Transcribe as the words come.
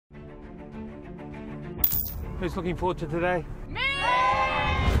Who's looking forward to today? Me!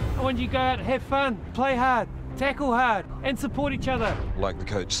 I want you to go out and have fun, play hard, tackle hard, and support each other. Like the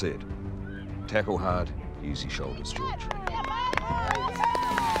coach said, tackle hard, use your shoulders, George.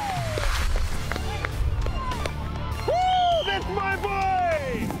 Woo! That's my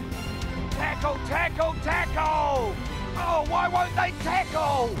boy! Tackle, tackle, tackle! Oh, why won't they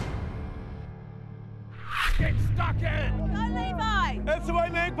tackle? Get stuck in! Go, Levi! That's the way,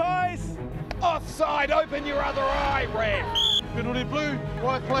 Magpies! Offside, open your other eye, Red! Penalty blue,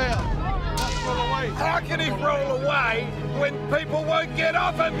 right player. How can he roll away when people won't get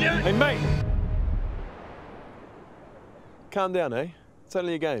off him, you? Hey, mate. Calm down, eh? It's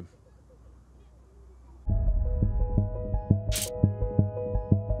only a game.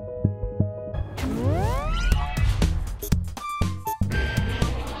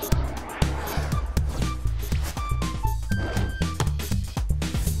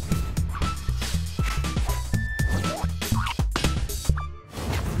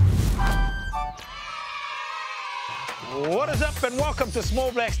 What is up and welcome to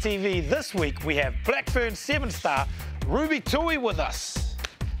Small Blacks TV. This week we have Black Ferns 7-star Ruby Tui with us.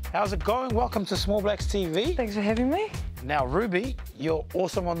 How's it going? Welcome to Small Blacks TV. Thanks for having me. Now Ruby, you're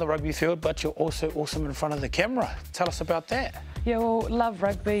awesome on the rugby field, but you're also awesome in front of the camera. Tell us about that. Yeah, well, love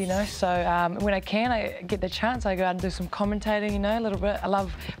rugby, you know, so when I get the chance, I go out and do some commentating, you know, a little bit. I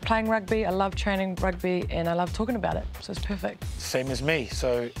love playing rugby, I love training rugby, and I love talking about it, so it's perfect. Same as me,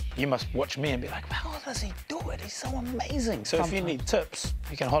 so you must watch me and be like, how does he do it? He's so amazing. So if you need tips,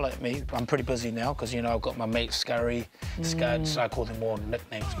 you can holler at me. I'm pretty busy now because, you know, I've got my mate Scurry, Scuds, I call them more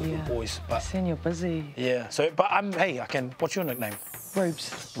nicknames with the boys. But I've seen you're busy. Yeah, so, but hey, what's your nickname?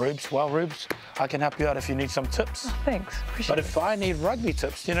 Rubes. Rubes, well, Rubes, I can help you out if you need some tips. Oh, thanks, appreciate But it. if I need rugby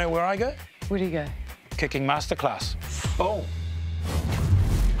tips, do you know where I go? Where do you go? Kicking masterclass. Boom.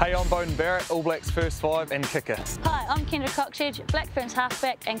 Hey, I'm Beauden Barrett, All Blacks first 5 and kicker. Hi, I'm Kendra Cocksedge, Black Ferns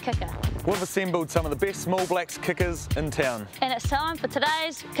halfback and kicker. We've assembled some of the best Small Blacks kickers in town. And it's time for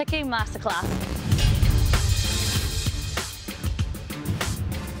today's kicking masterclass.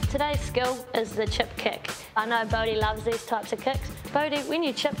 Today's skill is the chip kick. I know Bodie loves these types of kicks. Bodie, when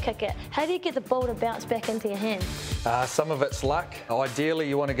you chip kick it, how do you get the ball to bounce back into your hand? Some of it's luck. Ideally,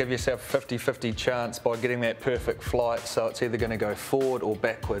 you want to give yourself a 50-50 chance by getting that perfect flight, so it's either going to go forward or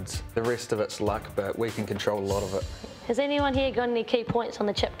backwards. The rest of it's luck, but we can control a lot of it. Has anyone here got any key points on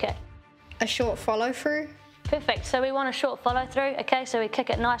the chip kick? A short follow through. Perfect, so we want a short follow through, okay, so we kick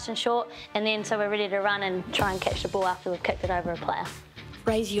it nice and short, and then so we're ready to run and try and catch the ball after we've kicked it over a player.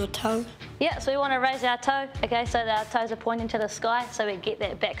 Raise your toe. Yeah, so we want to raise our toe, okay, so that our toes are pointing to the sky, so we get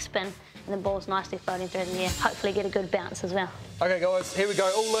that back spin and the ball's nicely floating through the air. Hopefully get a good bounce as well. Okay, guys, here we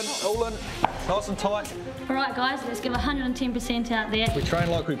go. All in, nice and tight. All right, guys, let's give 110% out there. We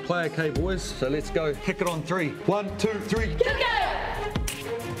train like we play, okay, boys? So let's go. Kick it on 3. 1, 2, 3. Kick it!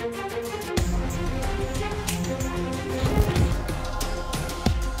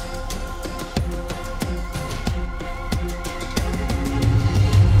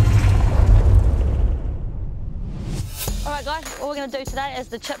 Alright guys, what we're going to do today is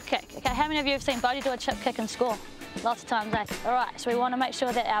the chip kick. Okay, how many of you have seen Bodie do a chip kick and score? Lots of times, eh? Alright, so we want to make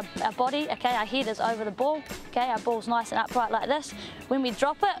sure that our body, okay, our head is over the ball, okay, our ball's nice and upright like this. When we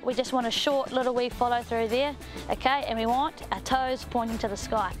drop it, we just want a short little wee follow through there, okay, and we want our toes pointing to the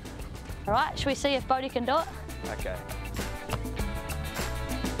sky. Alright, should we see if Bodie can do it? Okay.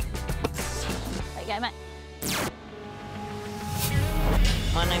 There you go, mate.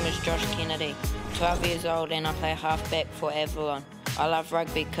 My name is Josh Kennedy, 12 years old and I play halfback for Avalon. I love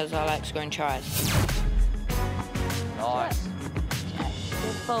rugby because I like scoring tries. Nice. Okay,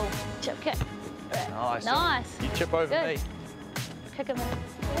 good full chip kick. Nice. Nice. You chip over Good. me. Kick him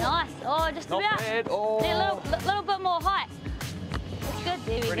in. Nice. Oh, just Not about. bad. Oh. Need a little bit more height. That's good.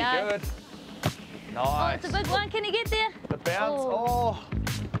 There we Pretty go. good. Oh, Nice. it's a big one. Can you get there? The bounce. Oh.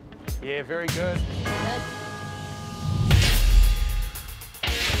 Yeah, very good. Good.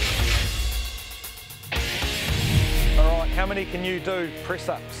 All right, how many can you do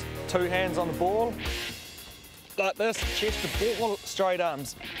press-ups? 2 hands on the ball, like this, chest to ball, straight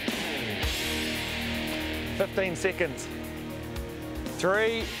arms. 15 seconds.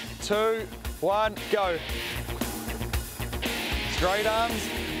 3, 2, 1, go. Straight arms,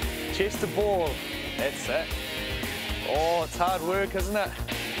 chest to ball. That's it. Oh, it's hard work, isn't it?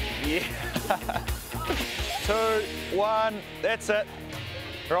 Yeah. 2, 1, that's it.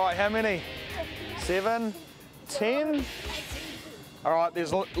 Right, how many? 7, 10. All right,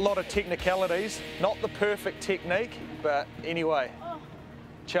 there's a lot of technicalities. Not the perfect technique, but anyway,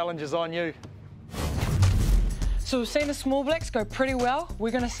 challenge is on you. So we've seen the small blacks go pretty well.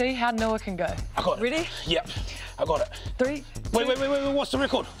 We're going to see how Noah can go. I got it. Ready? Yep, I got it. 3, 2... Wait, what's the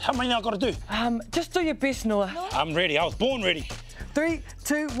record? How many I got to do? Just do your best, Noah. I'm ready, I was born ready. 3,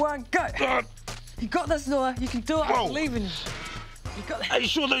 2, 1, go. You got this, Noah. You can do it. I believe in you. You got this. Are you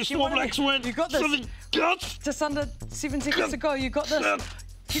sure those small blacks win? You got this. Just under 7 seconds to go. You got this.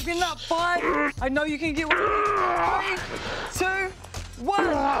 Keep it up. 5. I know you can get 1. 3, 2,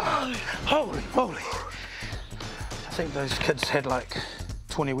 1. Holy. I think those kids had like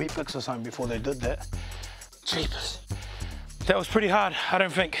 20 wheat bix or something before they did that. Jeepers. That was pretty hard. I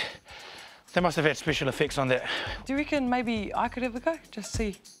don't think they must have had special effects on that. Do you reckon maybe I could have a go? Just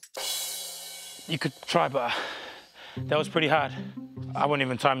see. You could try, but that was pretty hard. I wouldn't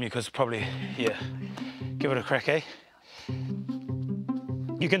even time you because probably, yeah. Give it a crack, eh?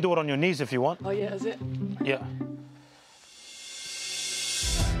 You can do it on your knees if you want. Oh, yeah, is it? Yeah.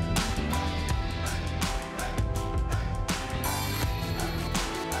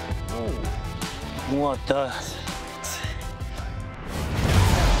 Oh. What the?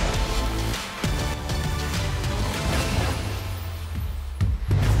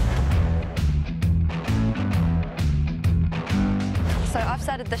 So I've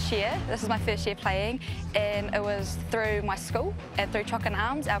started this year. This is my first year playing, and it was through my school and through Chock and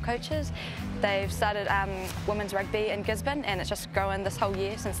Arms, our coaches. They've started women's rugby in Gisborne, and it's just grown this whole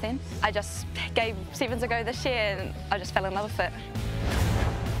year since then. I just gave sevens a go this year, and I just fell in love with it.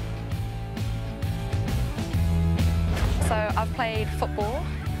 So I've played football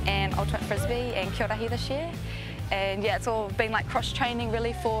and ultimate frisbee and kia ora this year, and yeah, it's all been like cross training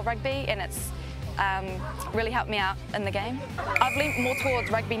really for rugby, and it's really helped me out in the game. I've leaned more towards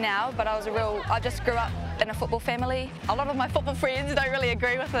rugby now, but I just grew up in a football family. A lot of my football friends don't really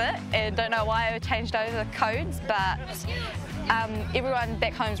agree with it and don't know why I changed over codes, but everyone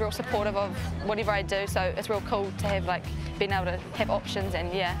back home is real supportive of whatever I do, so it's real cool to have like being able to have options,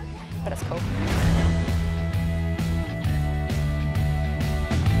 and yeah, but it's cool.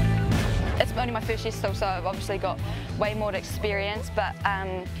 It's only my first year still, so I've obviously got way more experience, but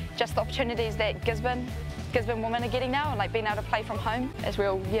just the opportunities that Gisborne women are getting now, and like being able to play from home, it's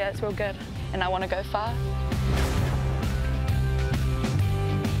real good, and I want to go far.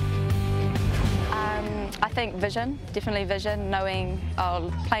 I think vision, definitely vision, knowing,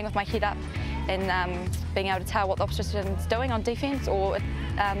 playing with my head up and being able to tell what the opposition's doing on defence or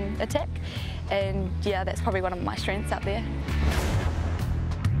attack, and yeah, that's probably one of my strengths out there.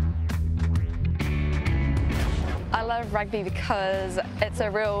 I love rugby because it's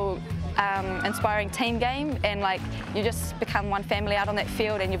a real inspiring team game, and like you just become one family out on that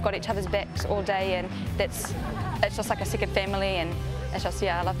field, and you've got each other's backs all day, and it's just like a second family, and it's just,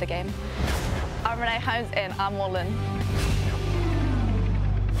 yeah, I love the game. I'm Renee Holmes, and I'm all in.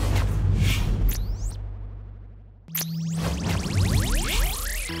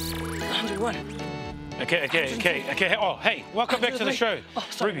 Okay. Oh, hey, welcome back to the show. Oh,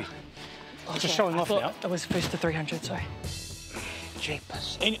 Ruby. Just showing off now. It was first to 300, sorry.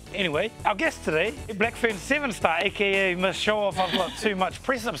 Jeepers. Anyway, our guest today, Black Ferns 7-star, aka Miss Show Off, I've got too much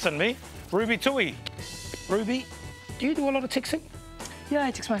press-ups in me, Ruby Tui. Ruby, do you do a lot of texting? Yeah,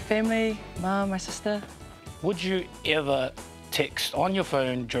 I text my family, mum, my sister. Would you ever text on your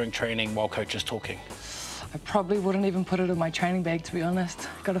phone during training while coach is talking? I probably wouldn't even put it in my training bag, to be honest.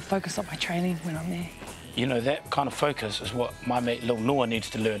 I've got to focus on my training when I'm there. You know, that kind of focus is what my mate little Noah needs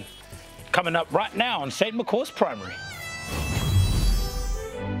to learn. Coming up right now on St. McCaw's Primary.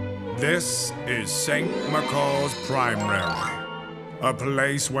 This is St. McCaw's Primary, a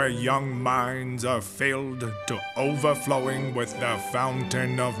place where young minds are filled to overflowing with the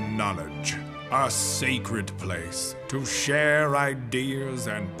fountain of knowledge. A sacred place to share ideas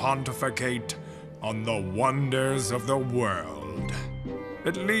and pontificate on the wonders of the world.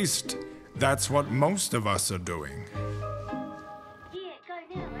 At least, that's what most of us are doing.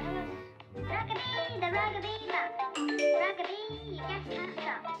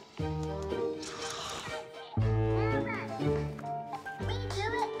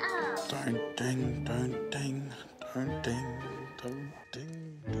 Don't ding, don't ding, don't ding, don't ding,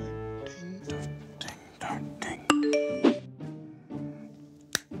 don't ding, don't ding.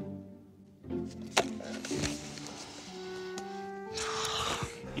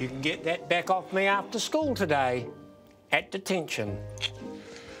 You can get that back off me after school today, at detention.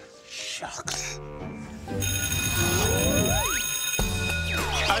 Shucks.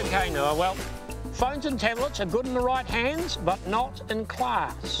 Okay, Noah, well, phones and tablets are good in the right hands, but not in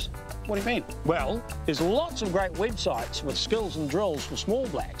class. What do you mean? Well, there's lots of great websites with skills and drills for small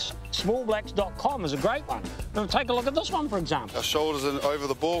blacks. Smallblacks.com is a great one. Now, take a look at this one, for example. Our shoulders in over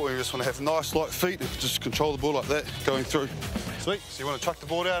the ball, we just want to have nice, light feet. Just control the ball like that, going through. Sweet. So you want to chuck the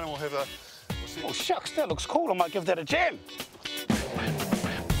ball down and we'll have a... Oh, shucks, that looks cool. I might give that a jam.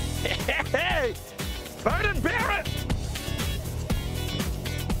 Hey! Beauden, bear it!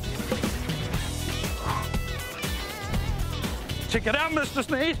 Check it out, Mr.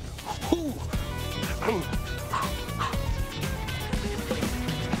 Sneed.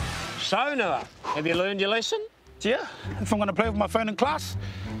 So, Noah, have you learned your lesson? Yeah. If I'm going to play with my phone in class,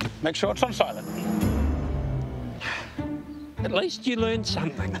 make sure it's on silent. At least you learned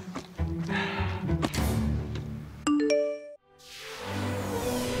something.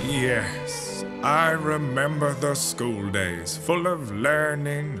 Yes, I remember the school days full of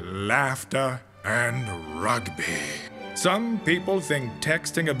learning, laughter, and rugby. Some people think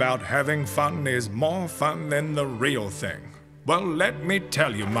texting about having fun is more fun than the real thing. Well, let me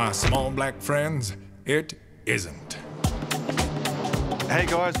tell you, my small black friends, it isn't. Hey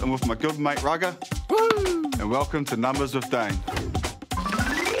guys, I'm with my good mate Rugger. Woo! And welcome to Numbers with Dane.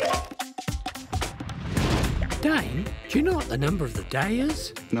 Dane, do you know what the number of the day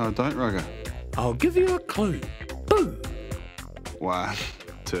is? No, I don't, Rugger. I'll give you a clue. Boo! 1,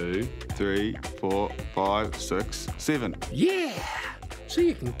 2, 3, 4, 5, 6, 7. Yeah! So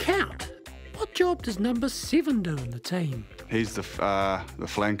you can count. What job does number 7 do in the team? He's the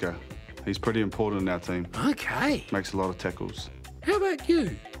flanker. He's pretty important in our team. Okay. Makes a lot of tackles. How about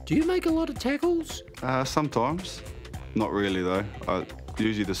you? Do you make a lot of tackles? Sometimes. Not really, though.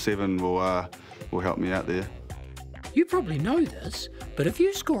 Usually the 7 will help me out there. You probably know this, but if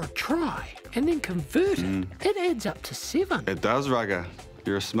you score a try and then convert it, it adds up to 7. It does, Rugger.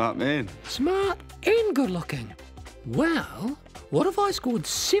 You're a smart man. Smart and good looking. Well, what if I scored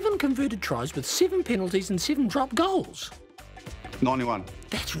 7 converted tries with 7 penalties and 7 dropped goals? 91.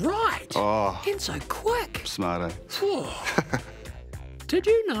 That's right. Oh. And so quick. Smart, eh? Did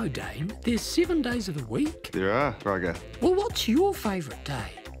you know, Dane, there's 7 days of the week? There are, Rugger. Well, what's your favourite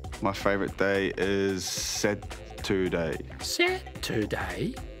day? My favourite day is Saturday.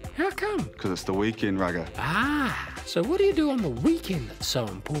 Saturday? How come? Because it's the weekend, Rugger. Ah, so what do you do on the weekend that's so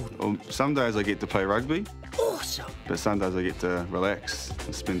important? Well, some days I get to play rugby. Awesome. But some days I get to relax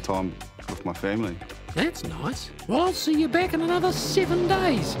and spend time with my family. That's nice. Well, I'll see you back in another 7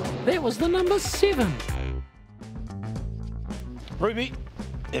 days. That was the number 7. Ruby,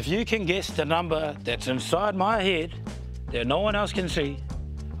 if you can guess the number that's inside my head that no one else can see,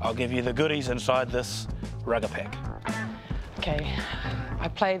 I'll give you the goodies inside this Rugger pack. Okay, I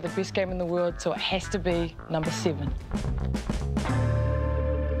play the best game in the world, so it has to be number 7.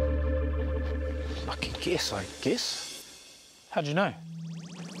 Lucky guess, I guess. How'd you know?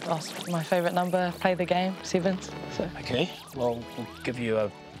 That's my favourite number, play the game, 7s. So. Okay, well, we'll give you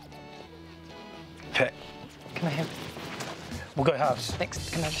a pack. Can I have? We'll go halves. Thanks,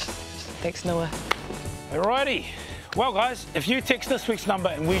 can I just text Noah? Alrighty. Well, guys, if you text this week's number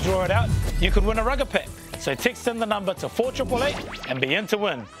and we draw it out, you could win a Rugger pack. So text in the number to 4888 and be in to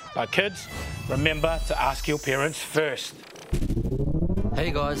win. But kids, remember to ask your parents first. Hey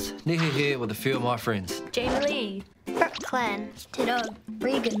guys, Nehe here with a few of my friends. Jamie Lee, Brooke Clan, Te Reo,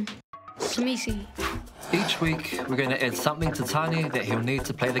 Regan, Smisi. Each week we're going to add something to Tani that he'll need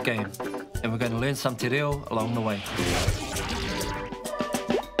to play the game. And we're going to learn some Te Reo along the way.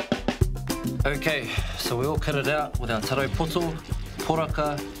 Okay, so we all kitted out with our taro poto,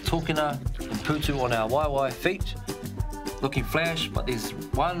 poraka, tokina and putu on our waiwai feet. Looking flash, but there's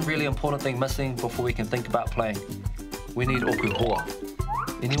one really important thing missing before we can think about playing. We need oku hoa.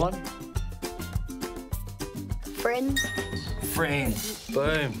 Anyone? Friends. Friends.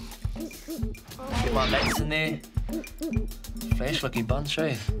 Boom. Get my mates in there. Flash looking bunch,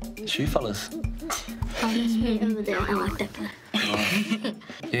 eh? Shoe fellas. Oh, there's me over there. I like that guy.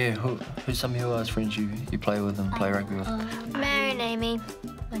 Yeah, who's some of your guys' friends you play with and play rugby with? Mary and Amy.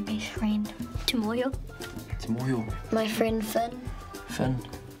 My best friend, Timoyo. Timoyo. My friend, Finn. Finn.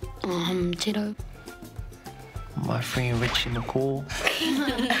 Te Reo. My friend Richie McCall.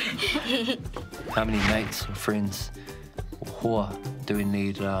 How many mates or friends or hoa do we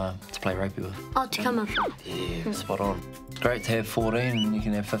need to play rugby with? Oh, to come up. Yeah, spot on. It's great to have 14 and you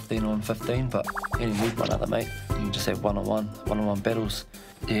can have 15 on 15, but you only need one other mate. You can just have one-on-one battles.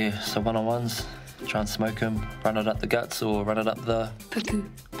 Yeah, so one-on-ones, try and smoke him, run it up the guts or run it up the... Puku.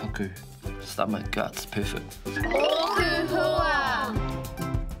 Puku. Stomach, guts, perfect. Oku hoa.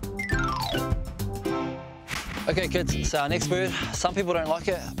 Okay kids, so our next word, some people don't like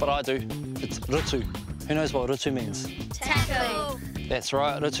it, but I do. It's rutu. Who knows what rutu means? Tackle. That's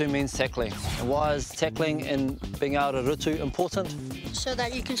right, rutu means tackling. And why is tackling and being able to rutu important? So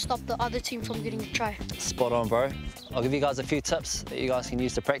that you can stop the other team from getting a try. Spot on, bro. I'll give you guys a few tips that you guys can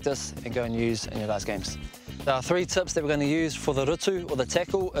use to practice and go and use in your guys' games. There are 3 tips that we're going to use for the rutu or the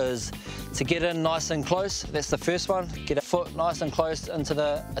tackle is to get in nice and close. That's the first one. Get a foot nice and close into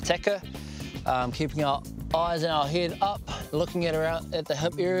the attacker. Keeping our eyes and our head up, looking around at the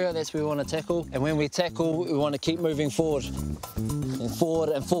hip area, that's where we want to tackle. And when we tackle, we want to keep moving forward. And forward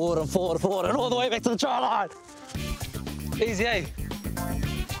and forward and forward and forward and all the way back to the try line. Easy, eh?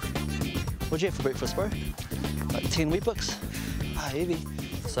 What'd you have for breakfast, bro? Like 10 Weet-Bix? Ah, heavy.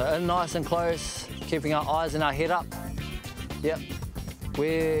 So in nice and close, keeping our eyes and our head up. Yep.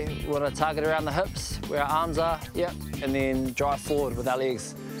 We want to target around the hips, where our arms are. Yep. And then drive forward with our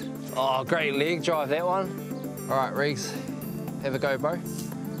legs. Oh, great leg drive, that one. All right, Regs, have a go, bro.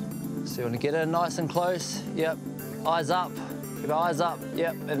 So you want to get in nice and close. Yep. Eyes up. Keep our eyes up.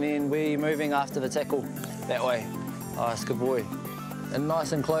 Yep. And then we're moving after the tackle that way. Nice, good boy. And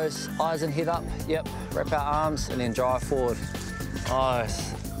nice and close, eyes and head up. Yep. Wrap our arms and then drive forward.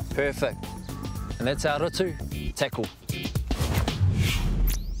 Nice. Perfect. And that's our rutu, tackle.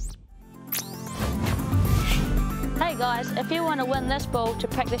 Hey guys, if you want to win this ball to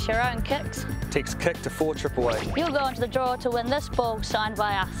practice your own kicks, Text kick to 48888. you'll go into the draw to win this ball signed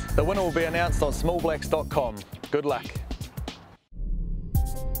by us. The winner will be announced on smallblacks.com. Good luck.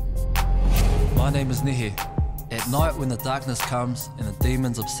 My name is Nehe. At night when the darkness comes and the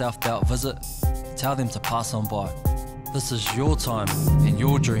demons of self-doubt visit, tell them to pass on by. This is your time and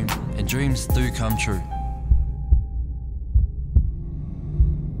your dream, and dreams do come true.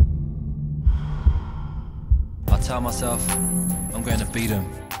 I tell myself, I'm going to beat him.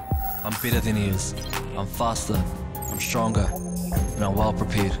 I'm better than he is. I'm faster, I'm stronger, and I'm well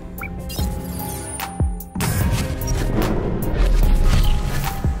prepared.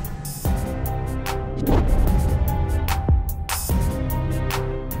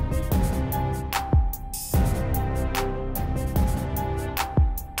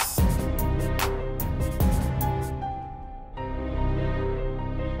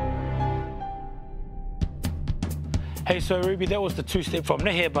 Hey, so Ruby, that was the 2-step from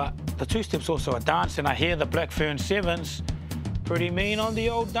Nehe, but the 2-step's also a dance, and I hear the Black Ferns 7s pretty mean on the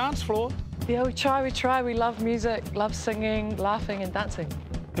old dance floor. Yeah, we try. We love music, love singing, laughing and dancing.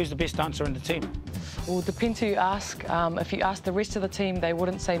 Who's the best dancer in the team? Well, depends who you ask. If you ask the rest of the team, they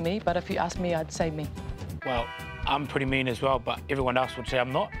wouldn't say me, but if you ask me, I'd say me. Well, I'm pretty mean as well, but everyone else would say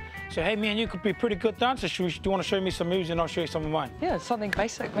I'm not. So, hey, man, you could be pretty good dancers. Do you want to show me some moves and I'll show you some of mine? Yeah, something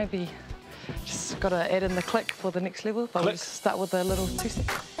basic, maybe. Just got to add in the click for the next level, but we'll just start with a little 2-step.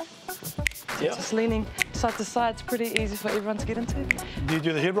 Yeah. Just leaning side to side, it's pretty easy for everyone to get into. Do you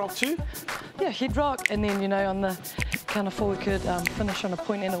do the head rock too? Yeah, head rock, and then, you know, on the count of 4 we could finish on a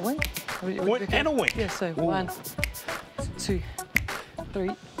point and a wing. Point and a wing? Yeah, so Ooh. 1, 2, 3,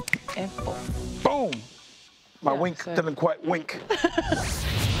 and 4. Boom! My Yeah, wink so- didn't quite wink.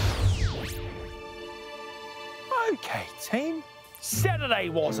 OK, team. Saturday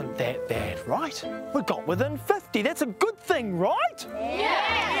wasn't that bad, right? We got within 50. That's a good thing, right?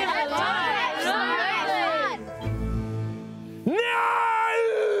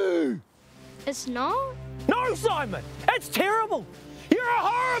 No! It's not? No, Simon! It's terrible! You're a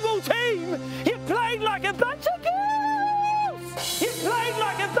horrible team! You played like a bunch of girls! You played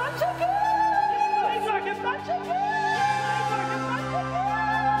like a bunch of girls! You played like a bunch of girls!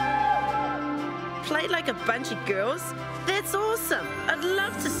 Played like a bunch of girls? That's awesome. I'd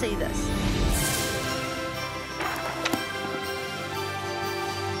love to see this.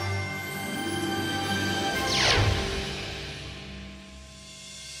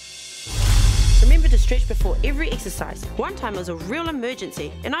 Remember to stretch before every exercise. One time it was a real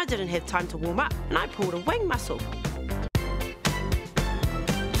emergency and I didn't have time to warm up and I pulled a wing muscle.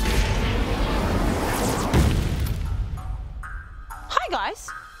 Hi guys.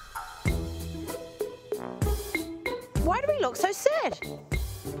 Why do we look so sad?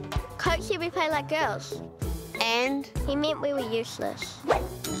 Coach said we play like girls. And? He meant we were useless.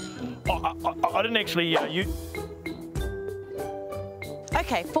 I didn't actually,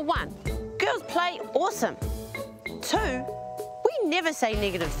 Okay, for one, girls play awesome. 2, we never say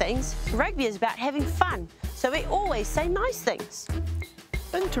negative things. Rugby is about having fun, so we always say nice things.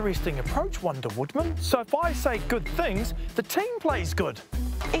 Interesting approach, Wonder Woodman. So if I say good things, the team plays good.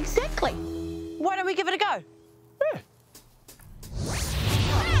 Exactly. Why don't we give it a go? Yeah.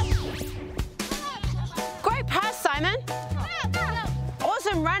 Great pass, Simon.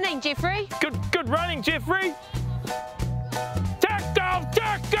 Awesome running, Jeffrey. Good running, Jeffrey. Tackle!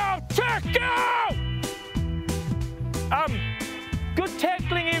 Good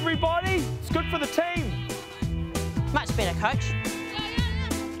body. It's good for the team. Much better, coach.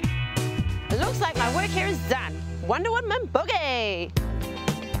 It looks like my work here is done. Wonder Woman boogie.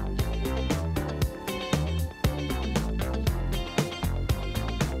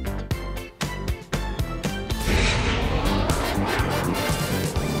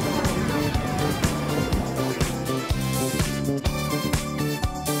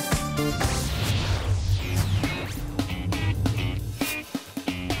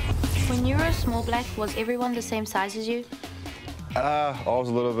 When you were a small black, was everyone the same size as you? I was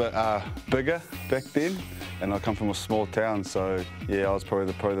a little bit bigger back then, and I come from a small town, so yeah, I was probably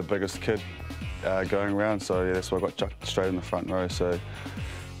the biggest kid going around, so yeah, that's why I got chucked straight in the front row. So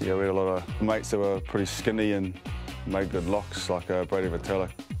yeah, we had a lot of mates that were pretty skinny and made good locks, like Brady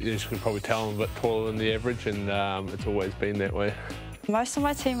Vitalik. You just could probably tell I'm a bit taller than the average, and it's always been that way. Most of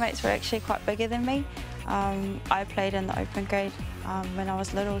my teammates were actually quite bigger than me. I played in the open grade when I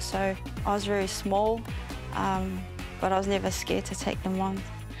was little, so I was very small, but I was never scared to take them on.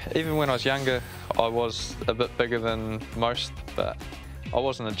 Even when I was younger, I was a bit bigger than most, but I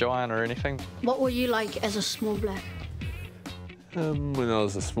wasn't a giant or anything. What were you like as a small black? When I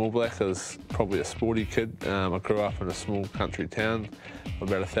was a small black, I was probably a sporty kid. I grew up in a small country town of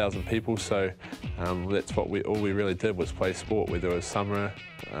about 1,000 people, so that's what all we really did was play sport, whether it was summer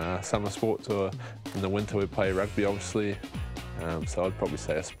sports or in the winter we'd play rugby, obviously. So I'd probably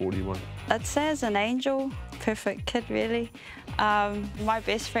say a sporty one. I'd say as an angel, perfect kid really. My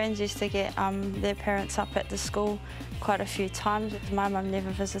best friends used to get their parents up at the school quite a few times. My mum never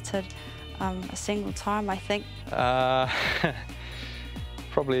visited a single time, I think.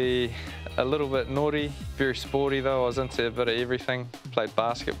 Probably a little bit naughty, very sporty though. I was into a bit of everything. Played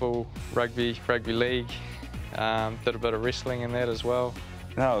basketball, rugby league, did a bit of wrestling in that as well.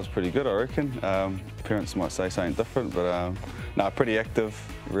 No, it was pretty good, I reckon. Parents might say something different, but no, pretty active,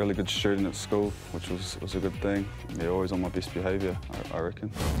 really good student at school, which was a good thing. Yeah, always on my best behaviour, I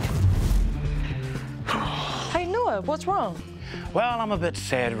reckon. Hey Noah, what's wrong? Well, I'm a bit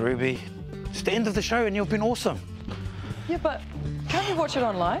sad, Ruby. It's the end of the show and you've been awesome. Yeah, but can't you watch it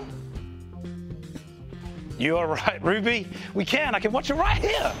online? You're right, Ruby. We can. I can watch it right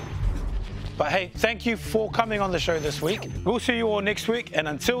here. But hey, thank you for coming on the show this week. We'll see you all next week. And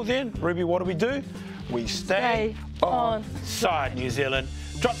until then, Ruby, what do? We stay on side, New Zealand.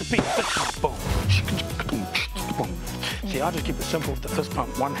 Drop the beat. Fist pump. Boom. See, I just keep it simple with the fist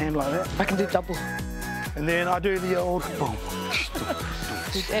pump. One hand like that. I can do double. And then I do the old boom.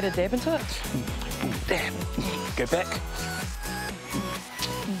 Just add a dab into it. Dab. Go back.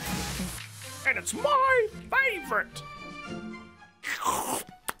 And it's my favourite.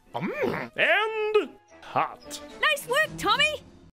 And hot. Nice work, Tommy.